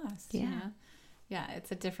completely lost. Yeah. Yeah,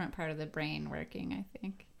 it's a different part of the brain working, I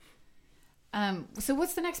think. So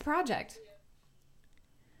what's the next project?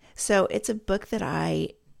 So it's a book that I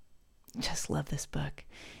just love. This book.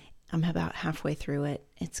 I'm about halfway through it.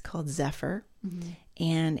 It's called Zephyr,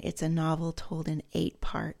 and it's a novel told in 8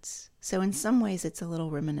 parts. So in some ways, it's a little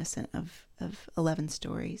reminiscent of 11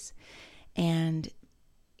 Stories. And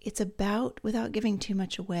it's about, without giving too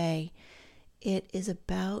much away, it is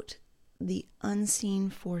about the unseen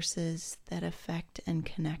forces that affect and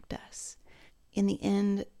connect us. In the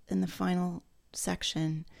end, in the final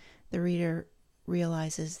section, the reader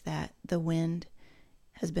realizes that the wind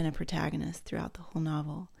has been a protagonist throughout the whole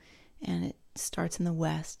novel. And it starts in the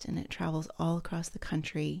West and it travels all across the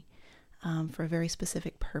country for a very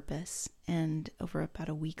specific purpose and over about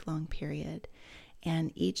a week-long period.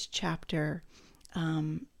 And each chapter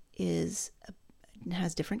has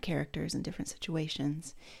different characters and different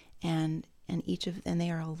situations, and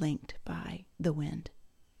they are all linked by the wind.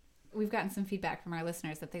 We've gotten some feedback from our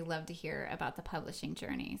listeners that they love to hear about the publishing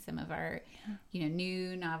journey. Some of our,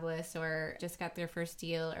 new novelists or just got their first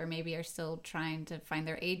deal or maybe are still trying to find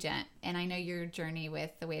their agent. And I know your journey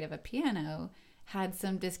with The Weight of a Piano had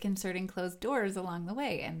some disconcerting closed doors along the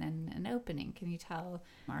way and then an opening. Can you tell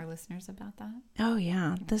our listeners about that? Oh,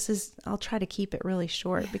 yeah. I'll try to keep it really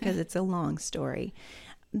short because it's a long story.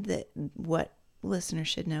 What listeners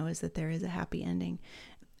should know is that there is a happy ending.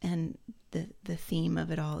 And the theme of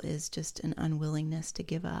it all is just an unwillingness to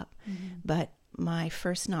give up. Mm-hmm. But my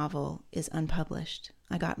first novel is unpublished.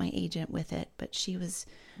 I got my agent with it, but she was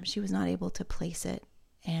not able to place it.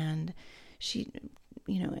 And she,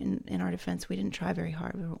 in our defense, we didn't try very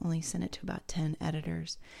hard. We only sent it to about 10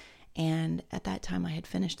 editors. And at that time, I had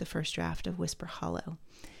finished the first draft of Whisper Hollow.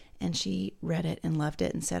 And she read it and loved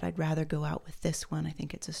it and said, I'd rather go out with this one. I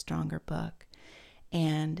think it's a stronger book.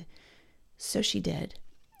 And so she did.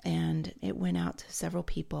 And it went out to several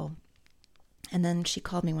people. And then she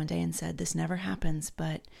called me one day and said, this never happens,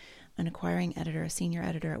 but an acquiring editor, a senior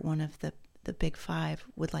editor at one of the big five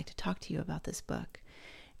would like to talk to you about this book.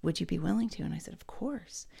 Would you be willing to? And I said, of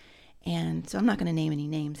course. And so I'm not going to name any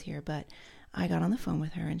names here, but I got on the phone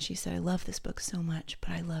with her and she said, I love this book so much, but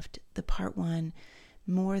I loved the part one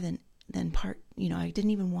more than part,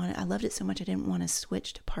 I loved it so much I didn't want to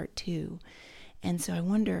switch to part two. And so I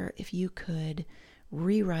wonder if you could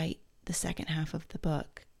rewrite the second half of the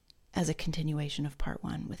book as a continuation of part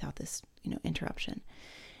one without this, interruption.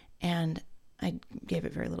 And I gave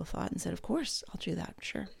it very little thought and said, of course, I'll do that.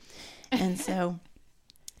 Sure. And so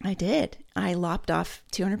I did. I lopped off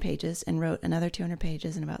 200 pages and wrote another 200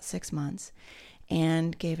 pages in about 6 months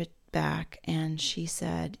and gave it back. And she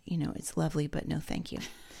said, it's lovely, but no, thank you.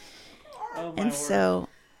 Oh, and so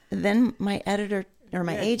then my editor or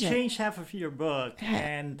my agent changed half of your book,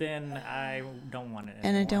 and then I don't want it anymore.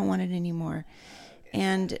 And I don't want it anymore.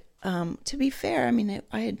 And to be fair,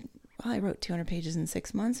 I wrote 200 pages in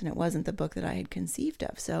 6 months, and it wasn't the book that I had conceived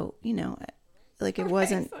of. So,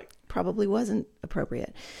 it probably wasn't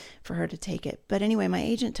appropriate for her to take it. But anyway, my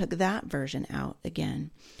agent took that version out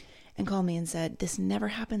again and called me and said, this never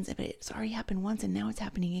happens. But it's already happened once, and now it's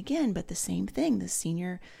happening again. But the same thing, the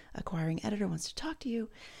senior acquiring editor wants to talk to you.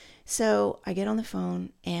 So I get on the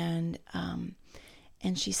phone and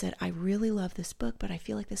she said, I really love this book, but I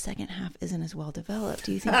feel like the second half isn't as well developed.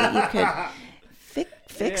 Do you think that you could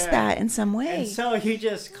fix that in some way? And so you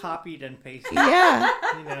just copied and pasted. Yeah,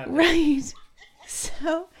 right.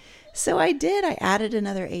 So I did. I added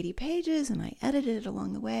another 80 pages and I edited it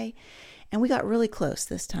along the way. And we got really close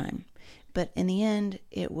this time. But in the end,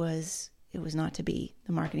 it was not to be.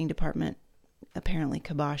 The marketing department apparently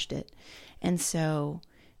kiboshed it. And so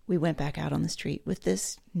we went back out on the street with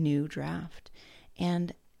this new draft.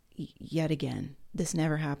 And yet again, this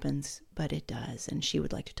never happens, but it does. And she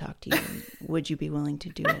would like to talk to you. Would you be willing to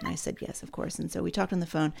do it? And I said, yes, of course. And so we talked on the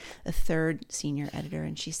phone, a third senior editor,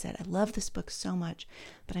 and she said, I love this book so much,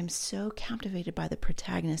 but I'm so captivated by the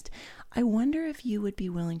protagonist. I wonder if you would be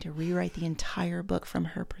willing to rewrite the entire book from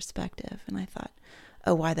her perspective. And I thought,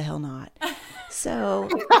 oh, why the hell not? So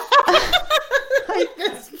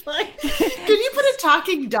Can you put a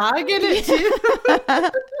talking dog in it too?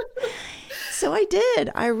 So I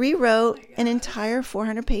did. I rewrote an entire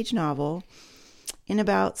 400-page novel in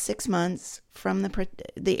about 6 months from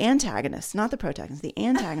the antagonist, not the protagonist, the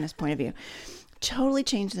antagonist point of view. Totally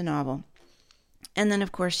changed the novel. And then,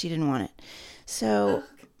 of course, she didn't want it. So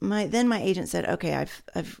my agent said, okay,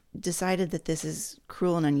 I've decided that this is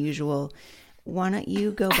cruel and unusual. Why don't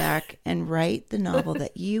you go back and write the novel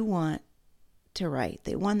that you want to write,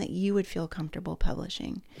 the one that you would feel comfortable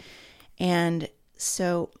publishing? And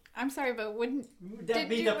so... I'm sorry, but wouldn't that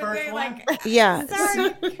be the first one? Yeah. Sorry,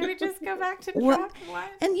 can we just go back to draft one?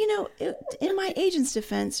 And in my agent's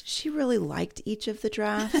defense, she really liked each of the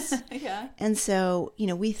drafts. Yeah. And so,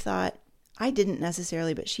 we thought, I didn't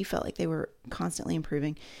necessarily, but she felt like they were constantly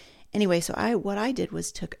improving. Anyway, so what I did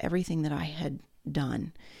was took everything that I had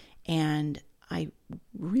done and I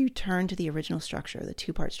returned to the original structure, the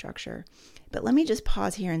 2-part structure. But let me just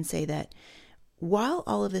pause here and say that while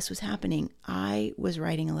all of this was happening, I was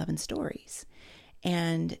writing 11 stories.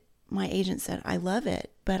 And my agent said, I love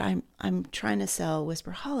it, but I'm trying to sell Whisper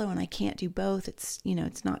Hollow and I can't do both. It's,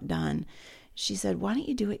 it's not done. she said, why don't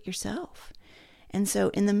you do it yourself? And so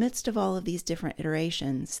in the midst of all of these different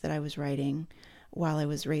iterations that I was writing while I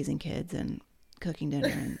was raising kids and cooking dinner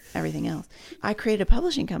and everything else, I created a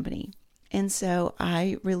publishing company. And so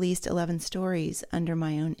I released 11 stories under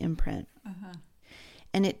my own imprint.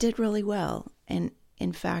 And it did really well. And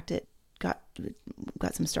in fact, it got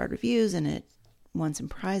some starred reviews and it won some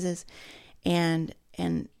prizes. And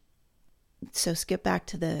so skip back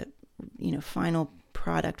to the, final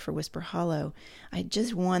product for Whisper Hollow. I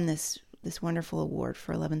just won this wonderful award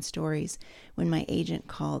for 11 stories when my agent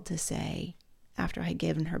called to say, after I had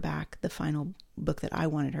given her back the final book that I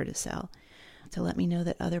wanted her to sell, to let me know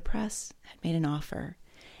that other press had made an offer.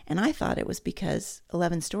 And I thought it was because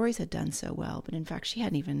 11 stories had done so well, but in fact, she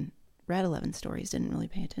hadn't even read 11 stories, didn't really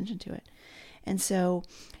pay attention to it. And so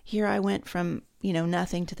here I went from,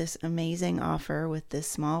 nothing to this amazing offer with this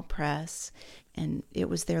small press. And it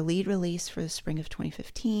was their lead release for the spring of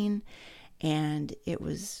 2015. And it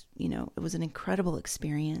was, it was an incredible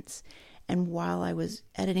experience. And while I was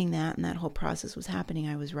editing that and that whole process was happening,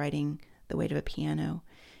 I was writing The Weight of a Piano.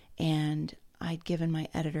 And I'd given my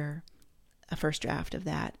editor a first draft of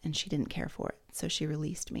that, and she didn't care for it. So she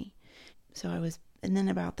released me. And then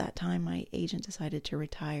about that time, my agent decided to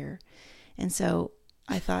retire. And so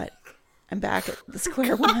I thought, I'm back at the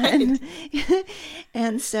square one.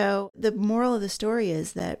 And so the moral of the story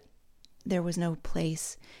is that there was no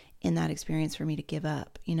place in that experience for me to give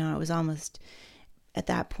up. I was almost at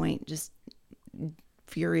that point just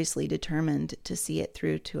furiously determined to see it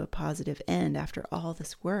through to a positive end after all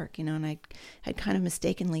this work, and I had kind of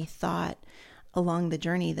mistakenly thought along the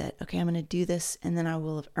journey that, okay, I'm going to do this and then I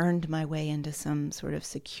will have earned my way into some sort of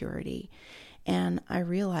security. And I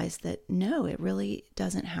realized that no, it really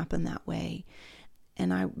doesn't happen that way.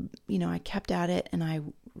 And I kept at it, and I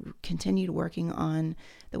continued working on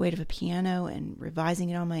The Weight of a Piano and revising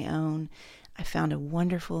it on my own. I found a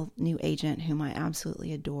wonderful new agent whom I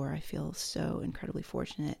absolutely adore. I feel so incredibly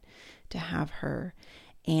fortunate to have her.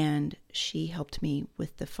 And she helped me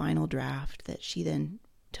with the final draft that she then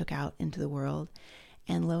took out into the world.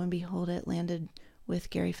 And lo and behold, it landed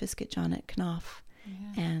with Gary Fiskett-John at Knopf.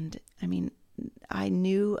 Yeah. And I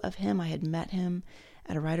knew of him. I had met him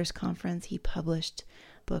at a writer's conference. He published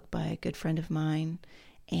a book by a good friend of mine.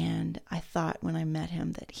 And I thought when I met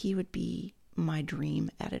him that he would be my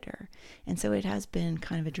dream editor. And so it has been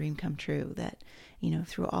kind of a dream come true that,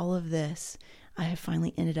 through all of this, I have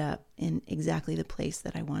finally ended up in exactly the place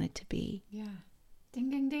that I wanted to be. Yeah. Ding,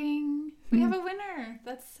 ding, ding. We have a winner.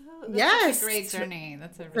 That's yes. a great journey.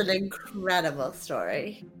 That's an incredible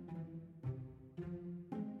story.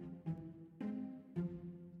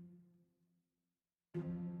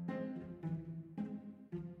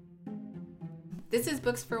 This is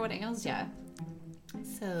Books for What Ails Ya.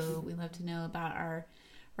 So we love to know about our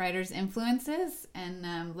writers' influences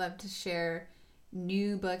and love to share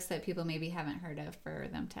new books that people maybe haven't heard of for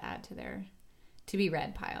them to add to their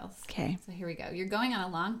to-be-read piles. Okay. So here we go. You're going on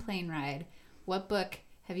a long plane ride. What book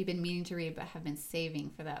have you been meaning to read but have been saving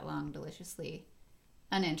for that long, deliciously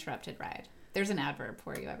uninterrupted ride? There's an adverb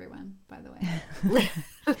for you, everyone, by the way.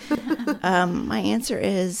 My answer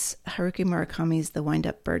is Haruki Murakami's The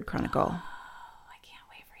Wind-Up Bird Chronicle.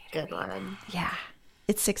 Good one. Yeah.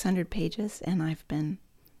 It's 600 pages, and I've been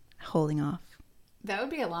holding off. That would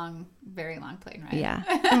be a long, very long plane ride. Yeah.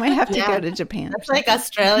 I might have to go to Japan. That's like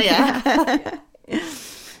Australia.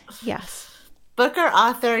 Yes. Book or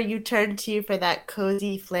author you turn to for that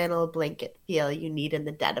cozy flannel blanket feel you need in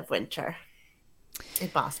the dead of winter in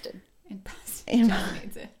Boston.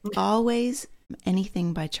 Always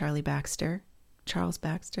anything by Charles Baxter.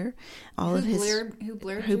 All of his who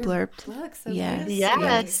blurbed books. So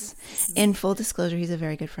yes. In full disclosure, he's a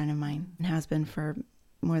very good friend of mine and has been for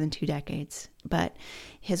more than 2 decades. But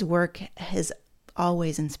his work has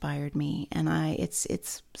always inspired me, and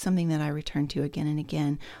it's something that I return to again and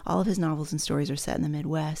again. All of his novels and stories are set in the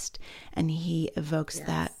Midwest, and he evokes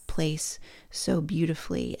that place so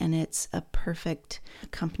beautifully, and it's a perfect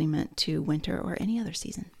accompaniment to winter or any other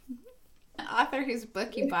season. An author whose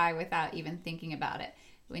book you buy without even thinking about it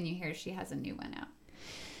when you hear she has a new one out.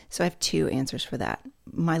 So I have 2 answers for that.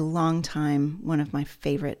 My longtime, one of my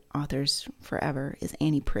favorite authors forever is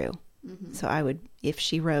Annie Proulx. Mm-hmm. So I would, if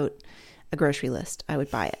she wrote a grocery list, I would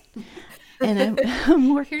buy it. And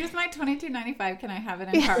here's my $22.95. Can I have it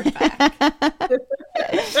in hardback?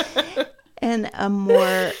 And a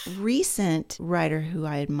more recent writer who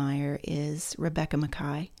I admire is Rebecca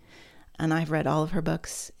Makkai. And I've read all of her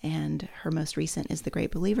books, and her most recent is The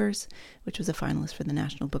Great Believers, which was a finalist for the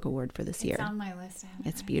National Book Award for this year. It's on my list.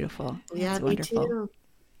 It's beautiful. Yeah, it's wonderful. Me too.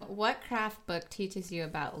 What craft book teaches you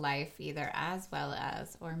about life either as well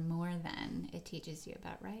as or more than it teaches you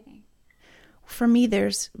about writing? For me,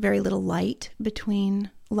 there's very little light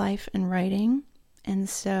between life and writing. And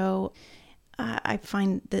so I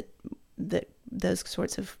find that those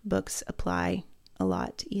sorts of books apply a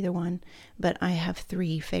lot to either one. But I have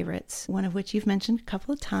 3 favorites, one of which you've mentioned a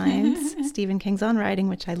couple of times, Stephen King's On Writing,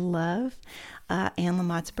 which I love, Anne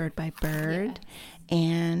Lamott's Bird by Bird,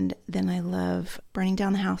 and then I love Burning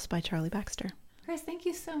Down the House by Charlie Baxter. Chris, thank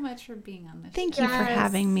you so much for being on this. Thank you for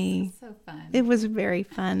having me. This was so fun. It was very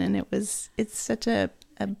fun, and it's such a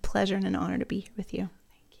pleasure and an honor to be here with you.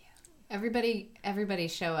 Everybody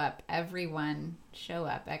show up. Everyone show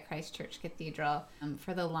up at Christ Church Cathedral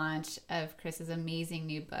for the launch of Chris's amazing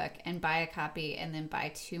new book, and buy a copy and then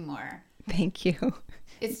buy 2 more. Thank you.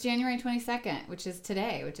 It's January 22nd, which is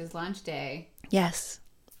today, which is launch day. Yes.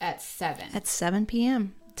 At 7. At 7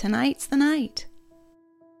 p.m. Tonight's the night.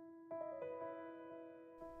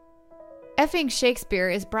 Effing Shakespeare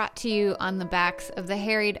is brought to you on the backs of the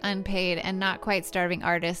harried, unpaid, and not quite starving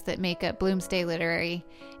artists that make up Bloomsday Literary,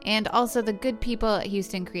 and also the good people at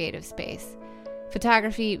Houston Creative Space.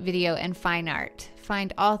 Photography, video, and fine art.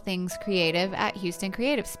 Find all things creative at Houston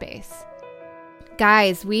Creative Space.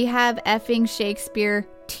 Guys, we have Effing Shakespeare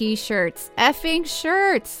t-shirts. Effing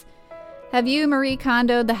shirts! Have you Marie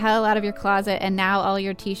Kondo'd the hell out of your closet and now all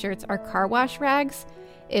your t-shirts are car wash rags?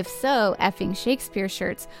 If so, Effing Shakespeare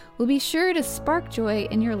shirts will be sure to spark joy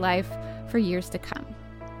in your life for years to come.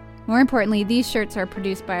 More importantly, these shirts are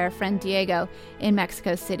produced by our friend Diego in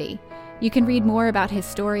Mexico City. You can read more about his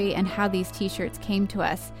story and how these t-shirts came to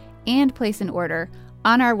us and place an order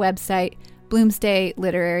on our website,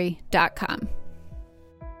 bloomsdayliterary.com.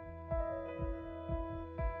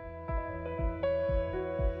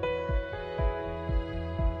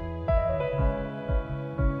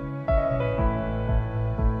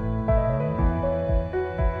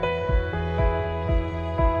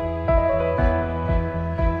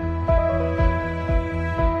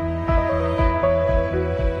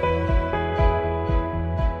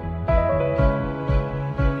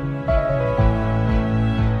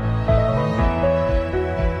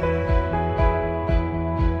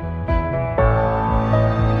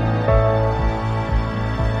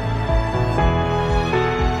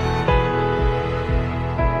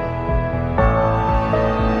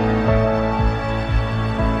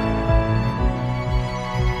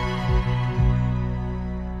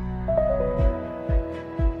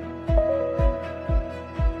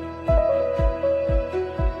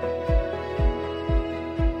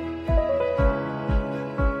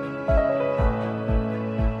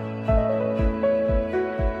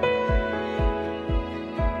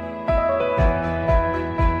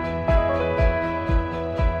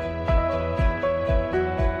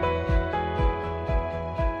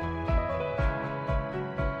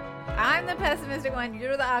 One,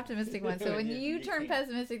 you're the optimistic one. So when you turn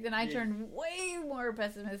pessimistic, then I turn way more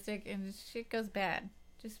pessimistic, and shit goes bad.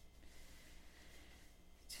 Just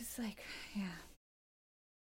like, yeah.